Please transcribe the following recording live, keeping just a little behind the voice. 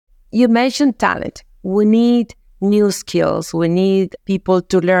you mentioned talent. We need new skills. We need people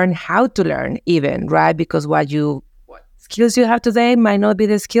to learn how to learn even, right? Because what skills you have today might not be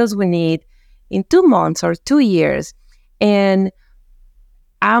the skills we need in 2 months or 2 years. And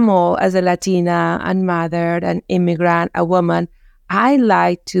Amo, as a Latina and mother, an immigrant, a woman, I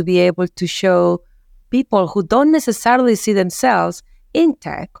like to be able to show people who don't necessarily see themselves in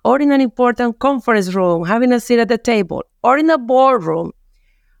tech or in an important conference room, having a seat at the table, or in a boardroom.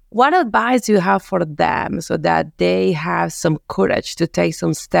 What advice do you have for them so that they have some courage to take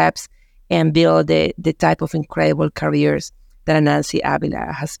some steps and build the type of incredible careers that Nancy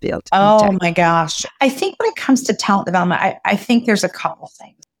Avila has built? Oh my gosh. I think when it comes to talent development, I think there's a couple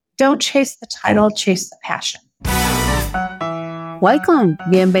things. Don't chase the title, chase the passion. Welcome,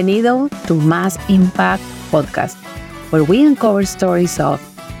 bienvenido to Más Impact Podcast, where we uncover stories of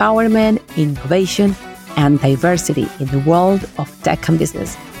empowerment, innovation, and diversity in the world of tech and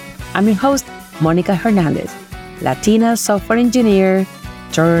business. I'm your host, Monica Hernandez, Latina software engineer,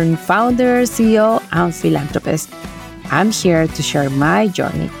 turned founder, CEO, and philanthropist. I'm here to share my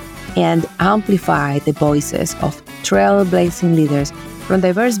journey and amplify the voices of trailblazing leaders from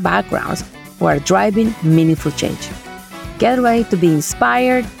diverse backgrounds who are driving meaningful change. Get ready to be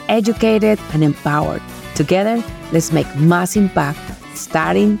inspired, educated, and empowered. Together, let's make mass impact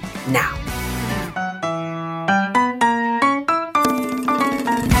starting now.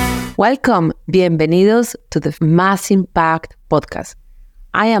 Welcome, bienvenidos to the Más Impact Podcast.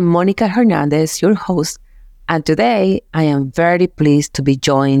 I am Monica Hernandez, your host, and today I am very pleased to be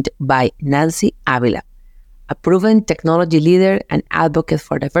joined by Nancy Avila, a proven technology leader and advocate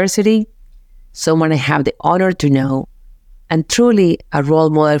for diversity, someone I have the honor to know, and truly a role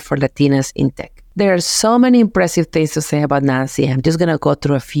model for Latinas in tech. There are so many impressive things to say about Nancy. I'm just going to go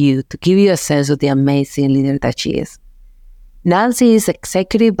through a few to give you a sense of the amazing leader that she is. Nancy is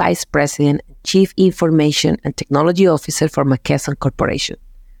Executive Vice President and Chief Information and Technology Officer for McKesson Corporation.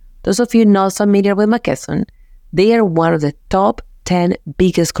 Those of you not familiar with McKesson, they are one of the top 10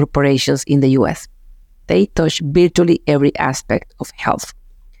 biggest corporations in the U.S. They touch virtually every aspect of health.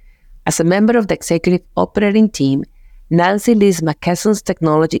 As a member of the executive operating team, Nancy leads McKesson's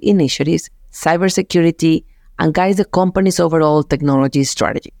technology initiatives, cybersecurity, and guides the company's overall technology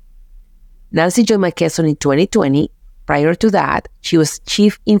strategy. Nancy joined McKesson in 2020. Prior to that, she was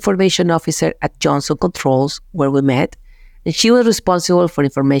Chief Information Officer at Johnson Controls, where we met, and she was responsible for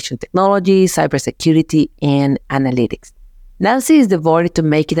information technology, cybersecurity, and analytics. Nancy is devoted to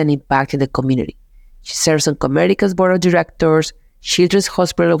making an impact in the community. She serves on Comerica's Board of Directors, Children's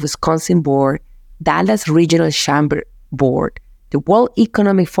Hospital of Wisconsin Board, Dallas Regional Chamber Board, the World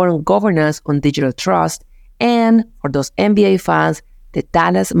Economic Forum Governance on Digital Trust, and, for those NBA fans, the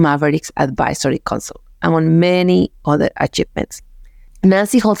Dallas Mavericks Advisory Council, among many other achievements.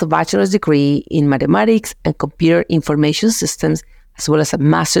 Nancy holds a bachelor's degree in mathematics and computer information systems, as well as a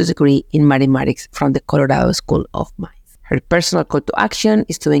master's degree in mathematics from the Colorado School of Mines. Her personal call to action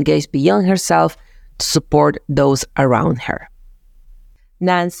is to engage beyond herself to support those around her.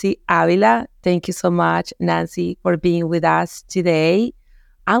 Nancy Avila, thank you so much, Nancy, for being with us today.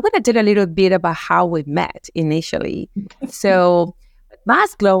 I'm going to tell a little bit about how we met initially. So, at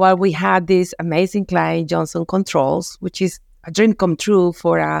Mass Global, we had this amazing client, Johnson Controls, which is a dream come true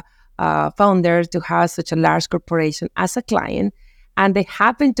for a founder to have such a large corporation as a client. And they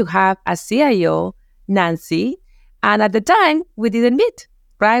happened to have a CIO, Nancy. And at the time, we didn't meet,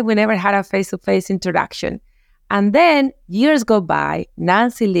 right? We never had a face-to-face interaction. And then years go by,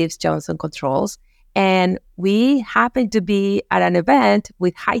 Nancy leaves Johnson Controls, and we happened to be at an event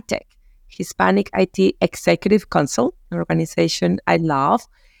with High-Tech, Hispanic IT Executive Council, an organization I love.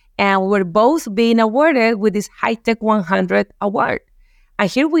 And we're both being awarded with this High-Tech 100 award. And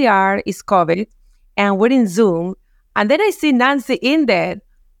here we are, it's COVID, and we're in Zoom. And then I see Nancy in there,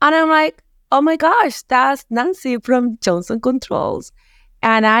 and I'm like, oh my gosh, that's Nancy from Johnson Controls.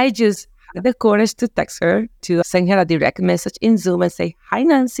 And I just had the courage to text her, to send her a direct message in Zoom and say, hi,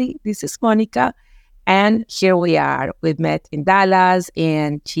 Nancy, this is Monica. And here we are. We've met in Dallas,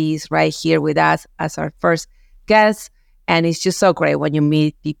 and she's right here with us as our first guest. And it's just so great when you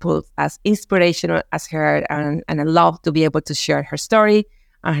meet people as inspirational as her. And I love to be able to share her story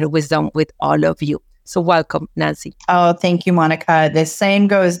and her wisdom with all of you. So welcome, Nancy. Oh, thank you, Monica. The same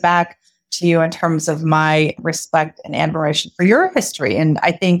goes back to you in terms of my respect and admiration for your history. And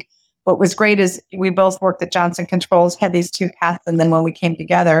I think what was great is we both worked at Johnson Controls, had these two paths. And then when we came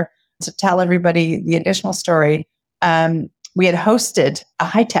together to tell everybody the additional story, we had hosted a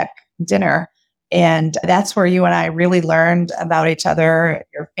High-Tech dinner. And that's where you and I really learned about each other,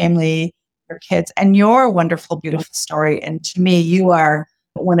 your family, your kids, and your wonderful, beautiful story. And to me, you are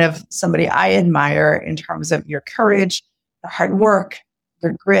one of somebody I admire in terms of your courage, the hard work,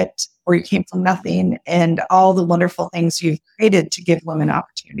 your grit, where you came from nothing, and all the wonderful things you've created to give women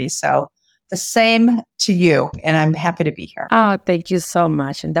opportunities. So the same to you, and I'm happy to be here. Oh, thank you so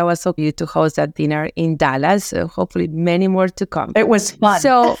much. And that was so cute to host that dinner in Dallas. So hopefully many more to come. It was fun.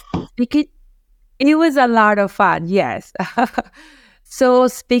 So it was a lot of fun, yes. So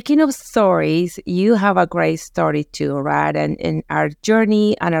speaking of stories, you have a great story too, right? And our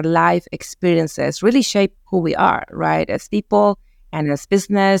journey and our life experiences really shape who we are, right? As people and as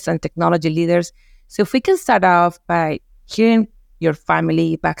business and technology leaders. So if we can start off by hearing your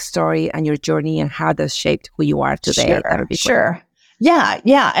family backstory and your journey and how that shaped who you are today. That would be sure. Great.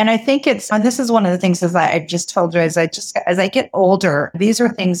 Yeah. And I think and this is one of the things as I just told you, as I get older, these are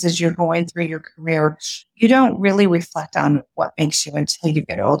things as you're going through your career, you don't really reflect on what makes you until you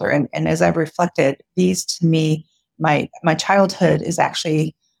get older. And as I've reflected, these to me, my childhood is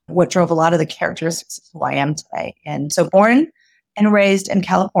actually what drove a lot of the characteristics of who I am today. And so born and raised in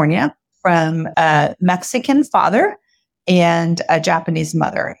California from a Mexican father and a Japanese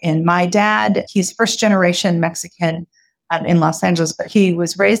mother. And my dad, he's first generation Mexican in Los Angeles, but he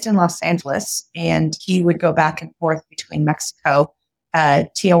was raised in Los Angeles and he would go back and forth between Mexico,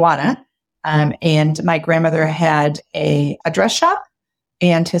 Tijuana. And my grandmother had a dress shop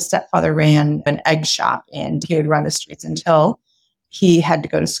and his stepfather ran an egg shop, and he would run the streets until he had to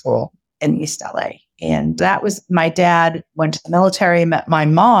go to school in East LA. And that was, my dad went to the military, met my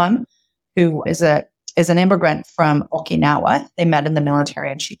mom, who is an immigrant from Okinawa. They met in the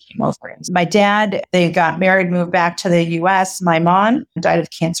military and she came over. And my dad, they got married, moved back to the US. My mom died of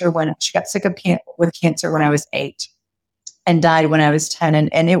cancer when she got sick with cancer when I was 8 and died when I was 10.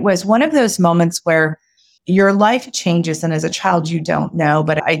 And it was one of those moments where your life changes. And as a child, you don't know.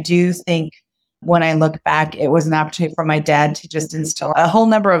 But I do think when I look back, it was an opportunity for my dad to just instill a whole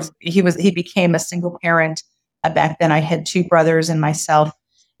number of, he became a single parent. Back then I had 2 brothers and myself.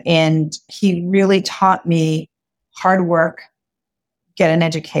 And he really taught me hard work, get an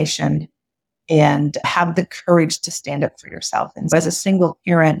education, and have the courage to stand up for yourself. And so as a single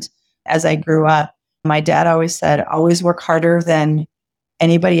parent, as I grew up, my dad always said, always work harder than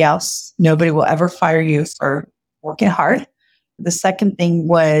anybody else. Nobody will ever fire you for working hard. The second thing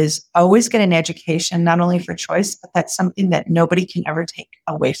was always get an education, not only for choice, but that's something that nobody can ever take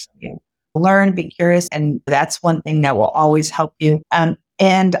away from you. Learn, be curious, and that's one thing that will always help you.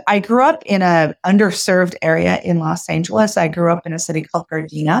 And I grew up in an underserved area in Los Angeles. I grew up in a city called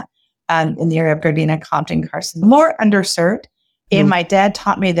Gardena, in the area of Gardena, Compton, Carson, more underserved. And my dad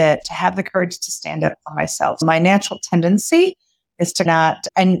taught me that to have the courage to stand up for myself. My natural tendency is to not,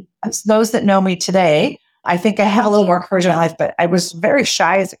 and those that know me today, I think I have a little more courage in my life, but I was very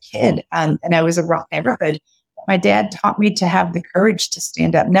shy as a kid, and I was a rough neighborhood. My dad taught me to have the courage to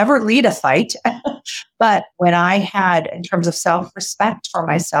stand up, never lead a fight. But when I had, in terms of self-respect for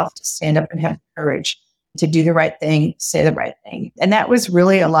myself, to stand up and have courage to do the right thing, say the right thing. And that was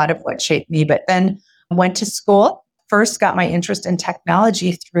really a lot of what shaped me. But then went to school, first got my interest in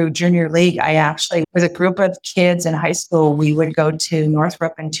technology through junior league. I actually, with a group of kids in high school, we would go to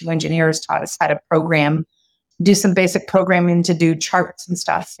Northrop and 2 engineers taught us how to program, do some basic programming to do charts and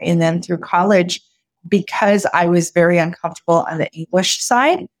stuff. And then through college, because I was very uncomfortable on the English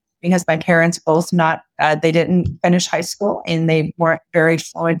side, because my parents both they didn't finish high school and they weren't very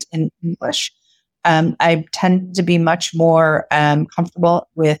fluent in English. I tend to be much more comfortable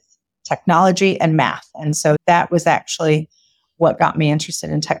with technology and math. And so that was actually what got me interested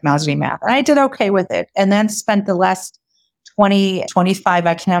in technology and math. And I did okay with it. And then spent the last 20, 25,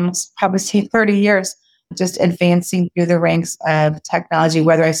 I can almost probably say 30 years just advancing through the ranks of technology,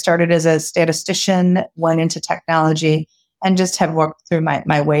 whether I started as a statistician, went into technology, and just have worked through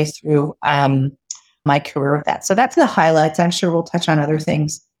my way through my career with that. So that's the highlights. I'm sure we'll touch on other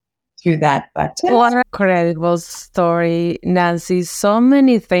things through that. But what a incredible story, Nancy. So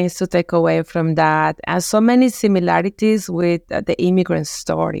many things to take away from that, and so many similarities with the immigrant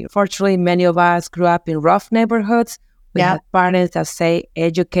story. Fortunately, many of us grew up in rough neighborhoods. We had parents that say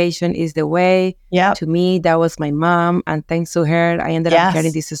education is the way. To me, that was my mom. And thanks to her, I ended up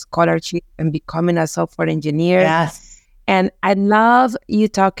getting this scholarship and becoming a software engineer. And I love you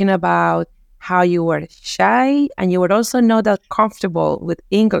talking about how you were shy and you were also not that comfortable with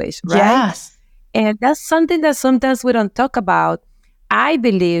English, right? And that's something that sometimes we don't talk about. I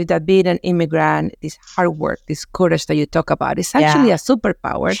believe that being an immigrant, this hard work, this courage that you talk about, is actually a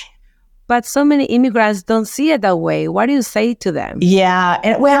superpower. But so many immigrants don't see it that way. What do you say to them?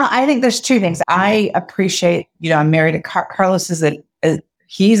 And, well, I think there's 2 things. I appreciate, I'm married to Carlos.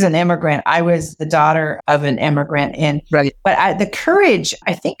 he's an immigrant. I was the daughter of an immigrant. Right. But the courage,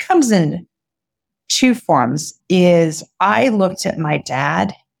 I think, comes in two forms. Is I looked at my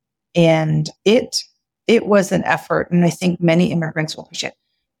dad, and it was an effort. And I think many immigrants will appreciate it.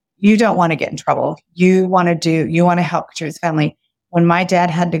 You don't want to get in trouble. You want to help his family. When my dad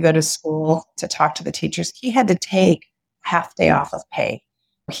had to go to school to talk to the teachers, he had to take half day off of pay.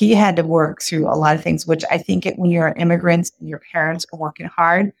 He had to work through a lot of things, which I think when you're an immigrant and your parents are working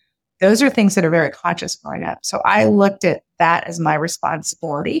hard, those are things that are very conscious growing up. So I looked at that as my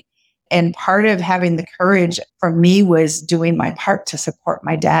responsibility. And part of having the courage for me was doing my part to support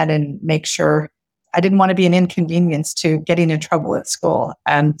my dad and make sure I didn't want to be an inconvenience to getting in trouble at school.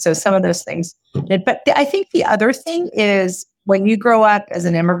 So some of those things did. But I think the other thing is when you grow up as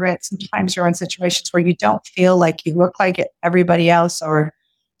an immigrant, sometimes you're in situations where you don't feel like you look like everybody else. Or,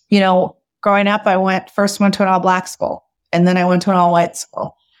 growing up, first went to an all black school, and then I went to an all white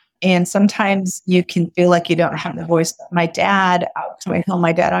school. And sometimes you can feel like you don't have the voice. My dad,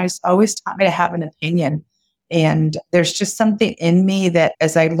 my dad always taught me to have an opinion. And there's just something in me that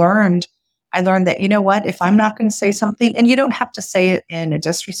as I learned that, if I'm not going to say something, and you don't have to say it in a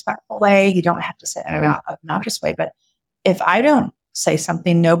disrespectful way, you don't have to say it in an obnoxious way, but if I don't say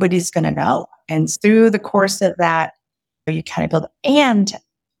something, nobody's going to know. And through the course of that, you kind of build. And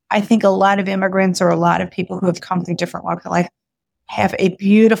I think a lot of immigrants or a lot of people who have come through different walks of life have a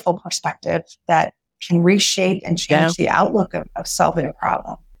beautiful perspective that can reshape and change the outlook of solving a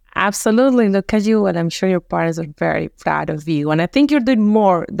problem. Absolutely. Look at you, and I'm sure your parents are very proud of you. And I think you're doing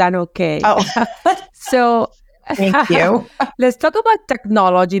more than okay. Oh, so thank you. Let's talk about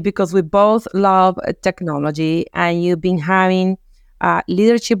technology, because we both love technology, and you've been having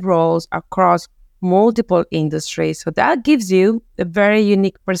leadership roles across multiple industries. So that gives you a very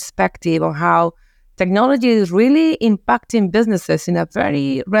unique perspective on how technology is really impacting businesses in a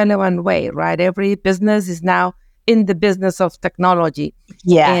very relevant way, right? Every business is now in the business of technology.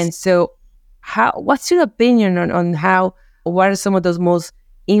 Yes. And so what's your opinion on what are some of those most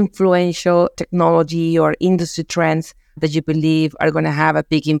influential technology or industry trends that you believe are going to have a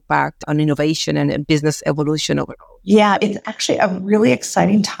big impact on innovation and business evolution overall? Yeah, it's actually a really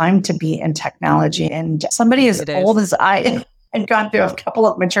exciting time to be in technology. And somebody as old as I had gone through a couple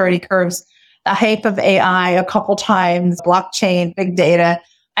of maturity curves, the hype of AI a couple times, blockchain, big data.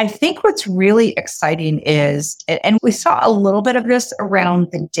 I think what's really exciting is, and we saw a little bit of this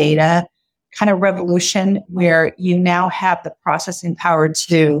around the data kind of revolution, where you now have the processing power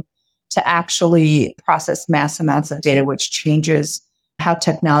to actually process mass amounts of data, which changes how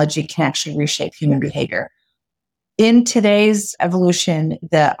technology can actually reshape human behavior. In today's evolution,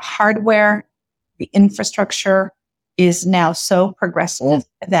 the hardware, the infrastructure is now so progressive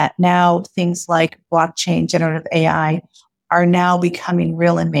that now things like blockchain, generative AI are now becoming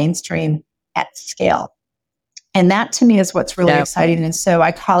real and mainstream at scale. And that to me is what's really exciting. And so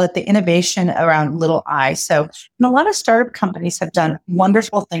I call it the innovation around little I. So a lot of startup companies have done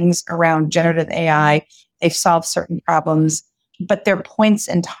wonderful things around generative AI. They've solved certain problems, but they're points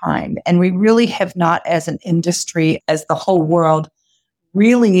in time. And we really have not, as an industry, as the whole world,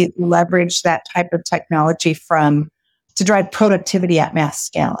 really leveraged that type of technology to drive productivity at mass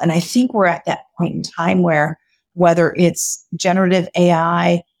scale. And I think we're at that point in time where whether it's generative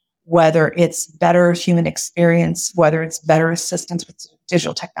AI, whether it's better human experience, whether it's better assistance with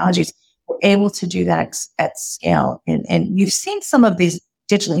digital technologies, we're able to do that at scale. And you've seen some of these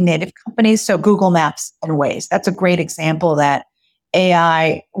digitally native companies. So Google Maps and Waze, that's a great example that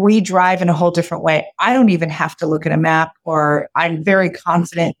AI, we drive in a whole different way. I don't even have to look at a map, or I'm very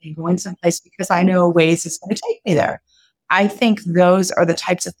confident in going someplace because I know Waze is going to take me there. I think those are the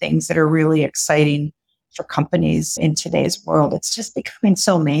types of things that are really exciting for companies in today's world. It's just becoming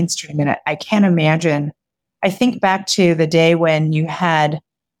so mainstream. And I can't imagine. I think back to the day when you had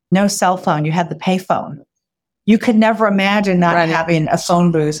no cell phone, you had the payphone. You could never imagine not having a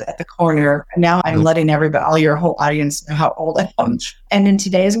phone booth at the corner. Now I'm letting all your whole audience know how old I am. And in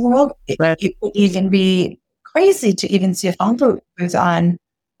today's world, it would even be crazy to even see a phone booth on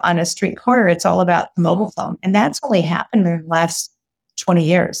a street corner. It's all about the mobile phone. And that's only happened in the last 20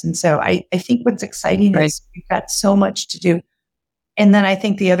 years. And so I think what's exciting is we've got so much to do. And then I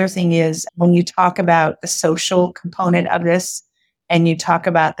think the other thing is when you talk about the social component of this and you talk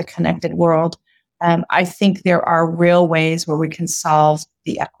about the connected world, I think there are real ways where we can solve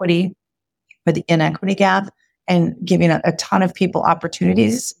the equity or the inequity gap and giving a ton of people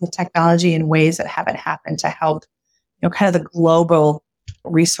opportunities with technology in ways that haven't happened to help, kind of the global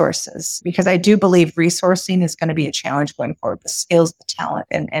resources, because I do believe resourcing is going to be a challenge going forward. The skills, the talent,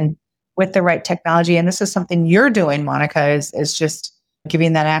 and with the right technology. And this is something you're doing, Monica, is just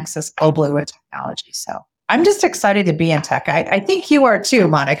giving that access globally with technology. So I'm just excited to be in tech. I think you are too,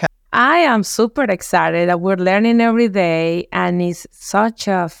 Monica. I am super excited that we're learning every day, and it's such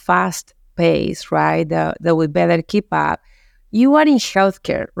a fast pace, right? That we better keep up. You are in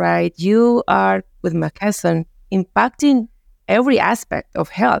healthcare, right? You are with McKesson impacting every aspect of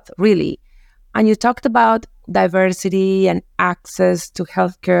health, really. And you talked about diversity and access to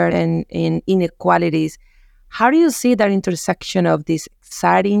healthcare and inequalities. How do you see that intersection of this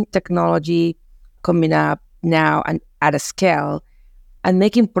exciting technology coming up now and at a scale and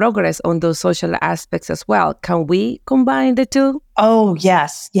making progress on those social aspects as well? Can we combine the two? Oh,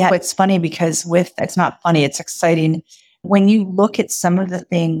 yes. Yeah. It's funny because it's not funny, it's exciting. When you look at some of the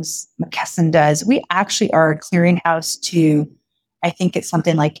things McKesson does, we actually are a clearinghouse to, I think it's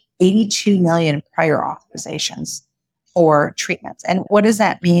something like 82 million prior authorizations for treatments. And what does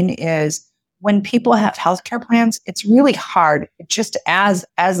that mean is when people have healthcare plans, it's really hard, just as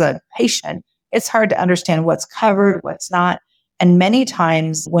a patient, it's hard to understand what's covered, what's not. And many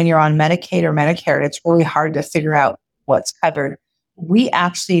times when you're on Medicaid or Medicare, it's really hard to figure out what's covered. We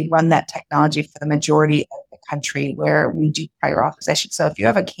actually run that technology for the majority of the country where we do prior authorization. So if you're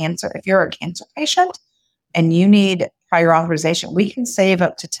a cancer patient and you need prior authorization, we can save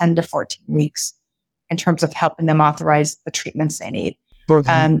up to 10 to 14 weeks in terms of helping them authorize the treatments they need.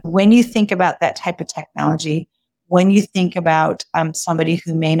 When you think about that type of technology, when you think about somebody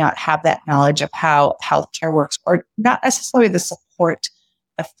who may not have that knowledge of how healthcare works, or not necessarily the support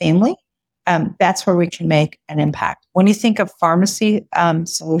of family, that's where we can make an impact. When you think of pharmacy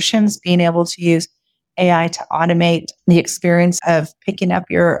solutions, being able to use AI to automate the experience of picking up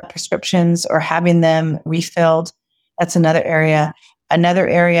your prescriptions or having them refilled, that's another area. Another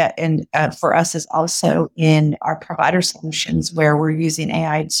area for us is also in our provider solutions, where we're using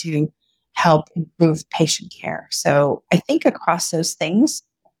AI to help improve patient care. So I think across those things,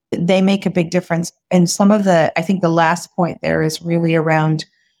 they make a big difference. And I think the last point there is really around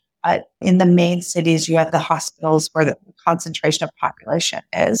in the main cities, you have the hospitals where the concentration of population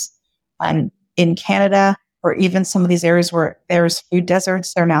is. In Canada, or even some of these areas where there's food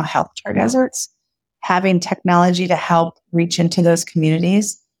deserts, they're now healthcare deserts. Having technology to help reach into those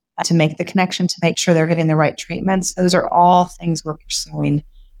communities, to make the connection, to make sure they're getting the right treatments. Those are all things we're pursuing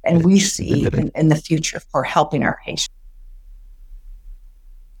and we see in the future for helping our patients.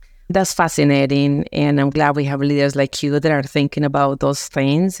 That's fascinating. And I'm glad we have leaders like you that are thinking about those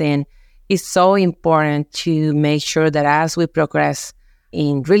things. And it's so important to make sure that as we progress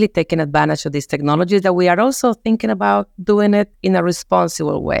in really taking advantage of these technologies, that we are also thinking about doing it in a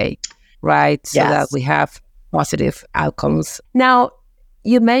responsible way, right? So that we have positive outcomes. Now,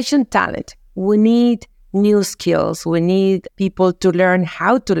 you mentioned talent. We need new skills. We need people to learn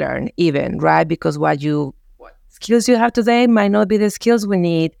how to learn even, right? Because what skills you have today might not be the skills we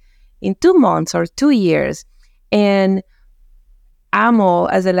need in 2 months or 2 years. And Amo,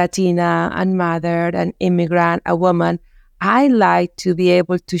 as a Latina and mother, an immigrant, a woman, I like to be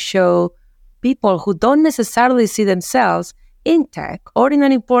able to show people who don't necessarily see themselves in tech or in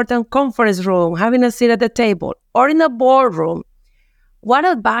an important conference room, having a seat at the table, or in a boardroom. What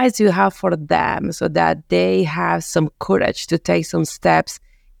advice do you have for them so that they have some courage to take some steps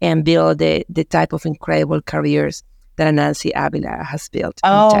and build the type of incredible careers that Nancy Avila has built?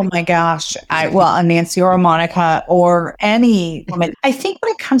 Oh my gosh. Nancy or Monica or any woman. I think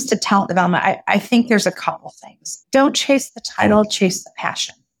when it comes to talent development, I think there's a couple things. Don't chase the title, chase the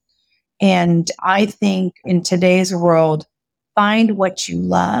passion. And I think in today's world, find what you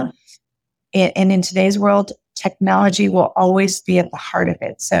love. And in today's world, technology will always be at the heart of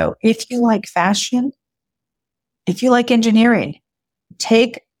it. So if you like fashion, if you like engineering,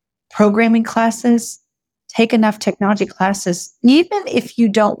 take programming classes, take enough technology classes. Even if you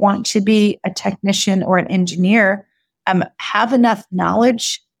don't want to be a technician or an engineer, have enough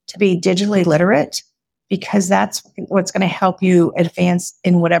knowledge to be digitally literate, because that's what's going to help you advance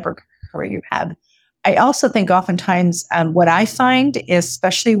in whatever career you have. I also think oftentimes what I find is,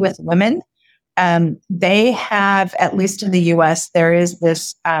 especially with women, they have, at least in the US, there is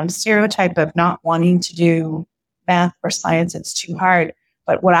this stereotype of not wanting to do math or science. It's too hard.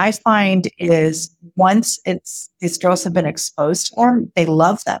 But what I find is once these girls have been exposed to them, they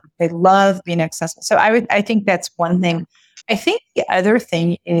love them. They love being accessible. So I think that's one thing. I think the other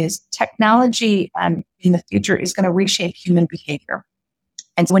thing is technology in the future is going to reshape human behavior.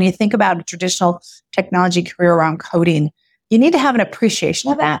 And so when you think about a traditional technology career around coding, you need to have an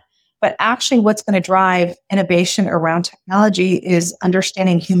appreciation of that. But actually what's going to drive innovation around technology is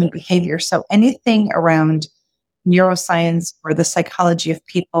understanding human behavior. So anything around neuroscience or the psychology of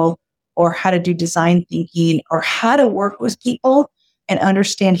people, or how to do design thinking, or how to work with people and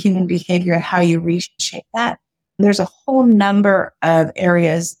understand human behavior and how you reshape that. There's a whole number of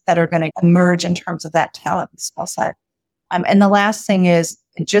areas that are going to emerge in terms of that talent and skill set. And the last thing is,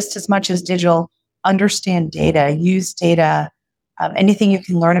 just as much as digital, understand data, use data, anything you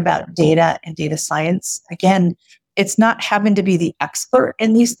can learn about data and data science. Again, it's not having to be the expert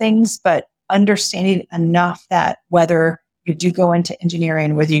in these things, but understanding enough that whether you do go into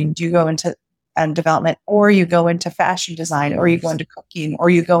engineering, whether you do go into development, or you go into fashion design, or you go into cooking, or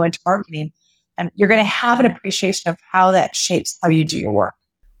you go into marketing, and you're going to have an appreciation of how that shapes how you do your work.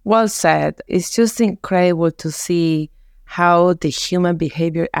 Well said. It's just incredible to see how the human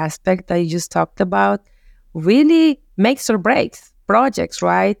behavior aspect that you just talked about really makes or breaks projects,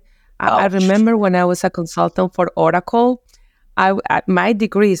 right? I remember when I was a consultant for Oracle, my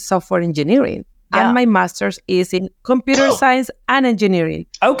degree is software engineering, and my master's is in computer science and engineering.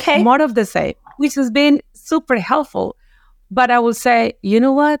 Okay. More of the same, which has been super helpful. But I will say, you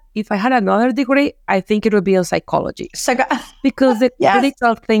know what? If I had another degree, I think it would be in psychology. Because the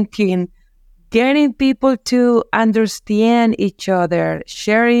critical thinking, getting people to understand each other,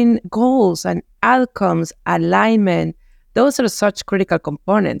 sharing goals and outcomes, alignment, those are such critical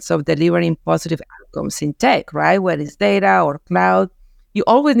components of delivering positive outcomes in tech, right? Whether it's data or cloud, you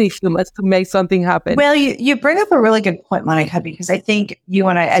always need humans to make something happen. Well, you bring up a really good point, Monica, because I think you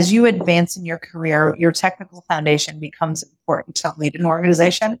and I, as you advance in your career, your technical foundation becomes important to lead an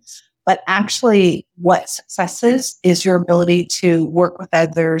organization. But actually, what success is your ability to work with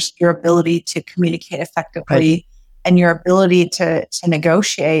others, your ability to communicate effectively, and your ability to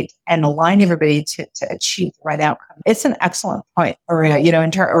negotiate and align everybody to achieve the right outcome. It's an excellent point, Maria,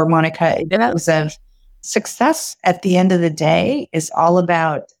 or Monica, in terms of success at the end of the day is all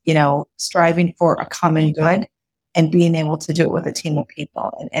about, striving for a common good and being able to do it with a team of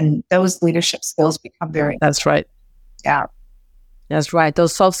people. And those leadership skills become very important. That's right. Yeah. That's right.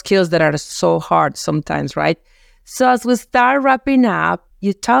 Those soft skills that are so hard sometimes, right? So as we start wrapping up,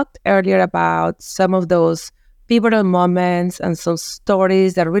 you talked earlier about some of those pivotal moments and some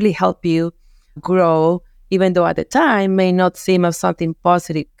stories that really help you grow, even though at the time may not seem of something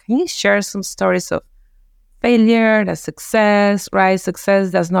positive. Can you share some stories of failure, the success, right?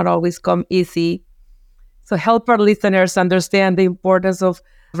 Success does not always come easy. So help our listeners understand the importance of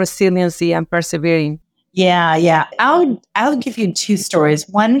resiliency and persevering. Yeah. I'll give you two stories,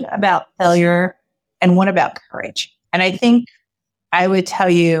 one about failure and one about courage. And I think I would tell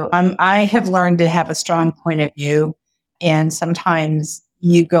you, I have learned to have a strong point of view. And sometimes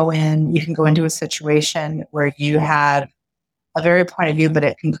you can go into a situation where you have a very point of view, but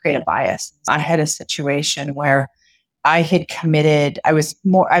it can create a bias. I had a situation where I had committed, I was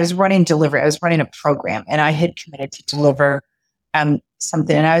running delivery. I was running a program and I had committed to deliver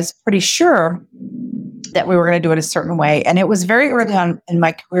something. And I was pretty sure that we were going to do it a certain way. And it was very early on in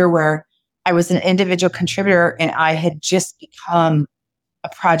my career where I was an individual contributor and I had just become a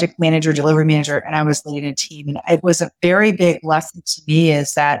project manager, delivery manager, and I was leading a team. And it was a very big lesson to me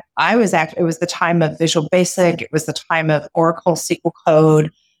is that it was the time of Visual Basic. It was the time of Oracle SQL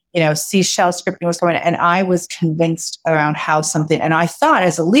code, C shell scripting was going, and I was convinced around how something, and I thought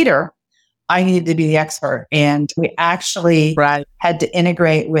as a leader, I needed to be the expert. And we actually had to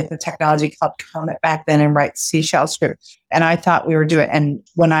integrate with a technology called Kermit back then and write C shell script. And I thought we were doing it. And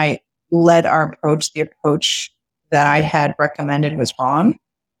when I led our approach, the approach that I had recommended was wrong.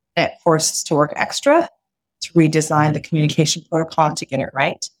 It forced us to work extra to redesign the communication protocol to get it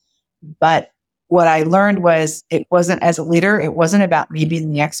right. But what I learned was it wasn't, as a leader, it wasn't about me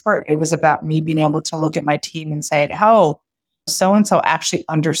being the expert. It was about me being able to look at my team and say, oh, so-and-so actually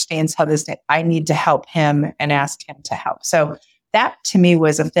understands how this, I need to help him and ask him to help. So that to me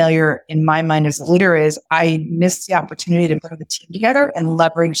was a failure in my mind as a leader is I missed the opportunity to bring the team together and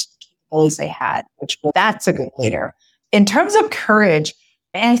leverage the capabilities they had, that's a good leader. In terms of courage,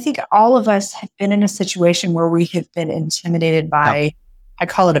 and I think all of us have been in a situation where we have been intimidated by, I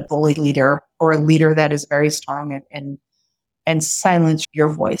call it a bully leader or a leader that is very strong and silence your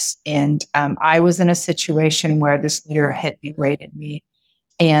voice. And I was in a situation where this leader had berated me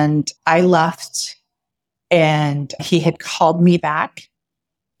and I left and he had called me back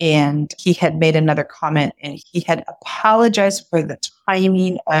and he had made another comment and he had apologized for the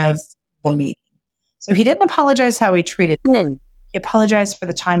timing of the meeting. So he didn't apologize how he treated me. He apologized for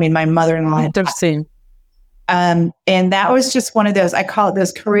the timing. My mother-in-law had Interesting. and that was just one of those, I call it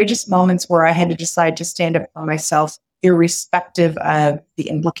those courageous moments where I had to decide to stand up for myself, irrespective of the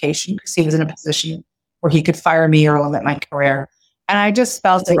implication, because he was in a position where he could fire me or limit my career. And I just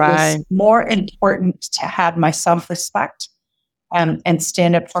felt it was more important to have my self-respect and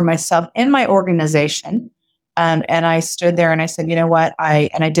stand up for myself in my organization And I stood there and I said, you know what? I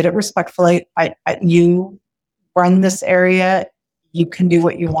did it respectfully. You run this area. You can do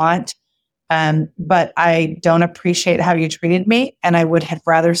what you want. But I don't appreciate how you treated me. And I would have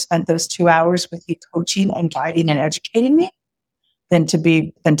rather spent those 2 hours with you coaching and guiding and educating me than to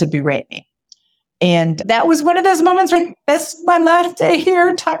berate me. And that was one of those moments where this is my last day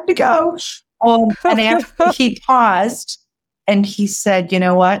here, time to go. And after he paused and he said, you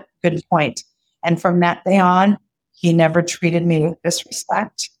know what? Good point. And from that day on, he never treated me with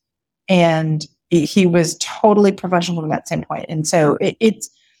disrespect. And he was totally professional from that same point. And so it's,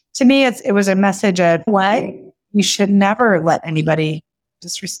 to me, it was a message of what you should never let anybody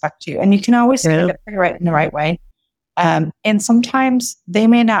disrespect you. And you can always say it right in the right way. And sometimes they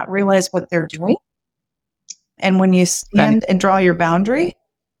may not realize what they're doing. And when you stand and draw your boundary,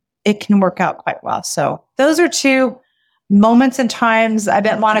 it can work out quite well. So those are two moments and times. I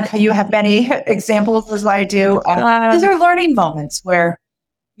bet, Monica, you have many examples as I do. These are learning moments where,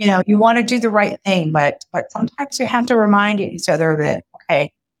 you want to do the right thing, but sometimes you have to remind each other that,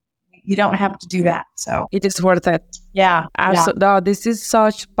 okay, you don't have to do that. So it is worth it. Yeah. Absolutely. No, this is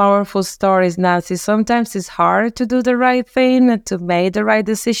such powerful stories, Nancy. Sometimes it's hard to do the right thing and to make the right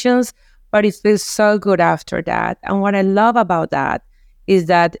decisions, but it feels so good after that. And what I love about that is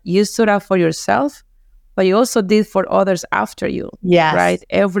that you stood up for yourself, but you also did for others after you. Yes. Right?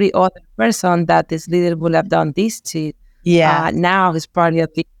 Every other person that this leader will have done this to, now is probably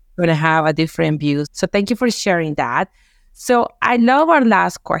going to have a different view. So thank you for sharing that. So I love our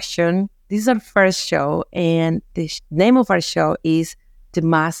last question. This is our first show, and the name of our show is The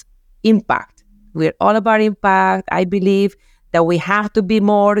Mass Impact. We're all about impact. I believe that we have to be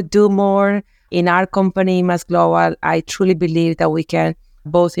more, do more. In our company, Mass Global, I truly believe that we can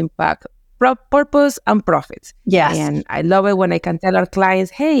both impact purpose and profits. Yes. And I love it when I can tell our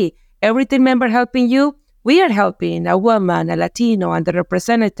clients, hey, every team member helping you, we are helping a woman, a Latino, and the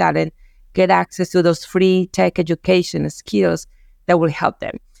represented talent get access to those free tech education skills that will help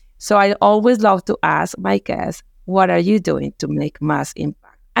them. So I always love to ask my guests, what are you doing to make mass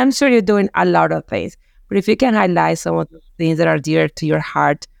impact? I'm sure you're doing a lot of things, but if you can highlight some of the things that are dear to your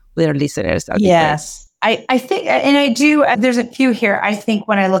heart with our listeners, that'd be yes. Great. I think, and I do, there's a few here. I think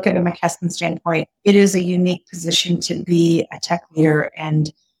when I look at a McKesson standpoint, it is a unique position to be a tech leader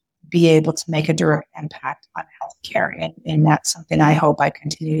and be able to make a direct impact on healthcare. And that's something I hope I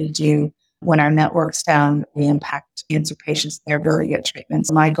continue to do. When our network's down, we impact cancer patients. They're very good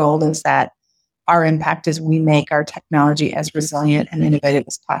treatments. My goal is that our impact is we make our technology as resilient and innovative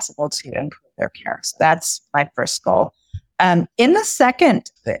as possible to improve their care. So that's my first goal. In the second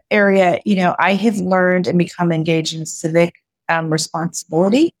area, I have learned and become engaged in civic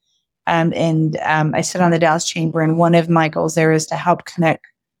responsibility. And I sit on the Dallas Chamber, and one of my goals there is to help connect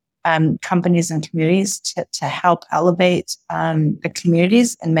companies and communities to help elevate the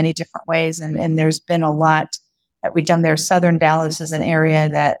communities in many different ways. And there's been a lot that we've done there. Southern Dallas is an area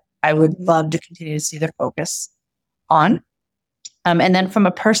that I would love to continue to see the focus on. And then from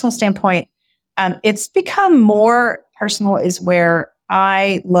a personal standpoint, it's become more personal is where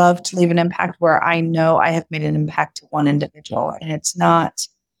I love to leave an impact where I know I have made an impact to one individual. And it's not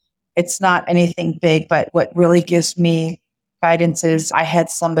anything big, but what really gives me guidance is I had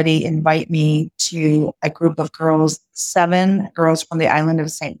somebody invite me to a group of girls, 7 girls from the island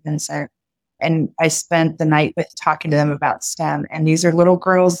of St. Vincent. And I spent the night with talking to them about STEM. And these are little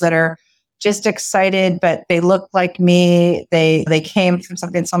girls that are just excited, but they look like me. They came from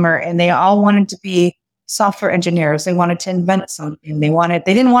something somewhere, and they all wanted to be software engineers. They wanted to invent something. They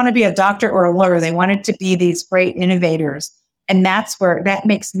didn't want to be a doctor or a lawyer. They wanted to be these great innovators. And that's where that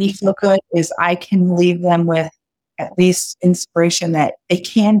makes me feel good, is I can leave them with at least inspiration that they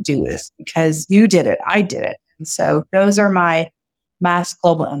can do this because you did it. I did it. And so those are my mass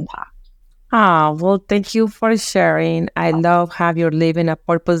global impact. Well, thank you for sharing. I love how you're living a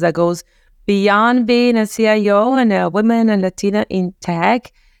purpose that goes beyond being a CIO and a woman and Latina in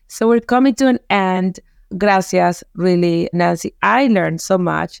tech. So we're coming to an end. Gracias, really, Nancy. I learned so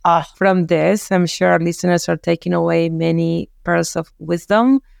much from this. I'm sure our listeners are taking away many pearls of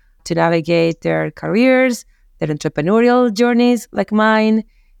wisdom to navigate their careers, their entrepreneurial journeys like mine,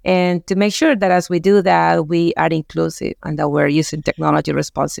 and to make sure that as we do that, we are inclusive and that we're using technology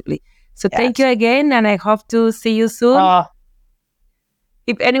responsibly. So Thank you again, and I hope to see you soon.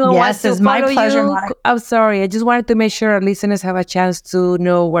 If anyone wants to follow you, I'm sorry. I just wanted to make sure our listeners have a chance to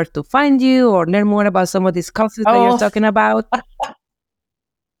know where to find you or learn more about some of these concepts that you're talking about.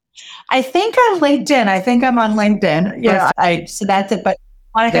 I think on LinkedIn. I think I'm on LinkedIn. So that's it. But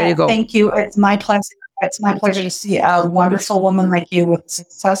Monica, thank you. It's my pleasure. It's my pleasure to see a wonderful woman like you with a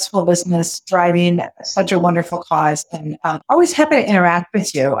successful business driving such a wonderful cause. And always happy to interact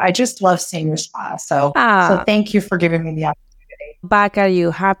with you. I just love seeing your smile. So thank you for giving me the opportunity. Back at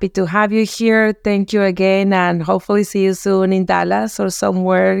you. Happy to have you here. Thank you again, and hopefully see you soon in Dallas or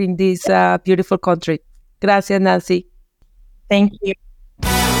somewhere in this beautiful country. Gracias, Nancy. Thank you.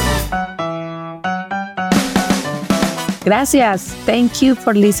 Gracias. Thank you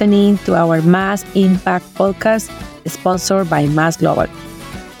for listening to our Mass Impact podcast sponsored by Mass Global.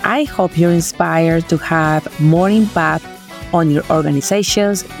 I hope you're inspired to have more impact on your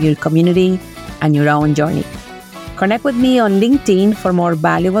organizations, your community, and your own journey. Connect with me on LinkedIn for more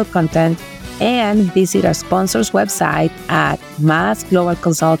valuable content and visit our sponsor's website at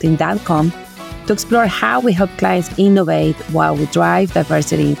massglobalconsulting.com to explore how we help clients innovate while we drive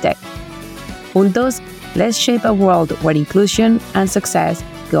diversity in tech. Juntos, let's shape a world where inclusion and success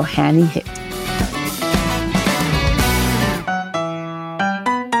go hand in hand.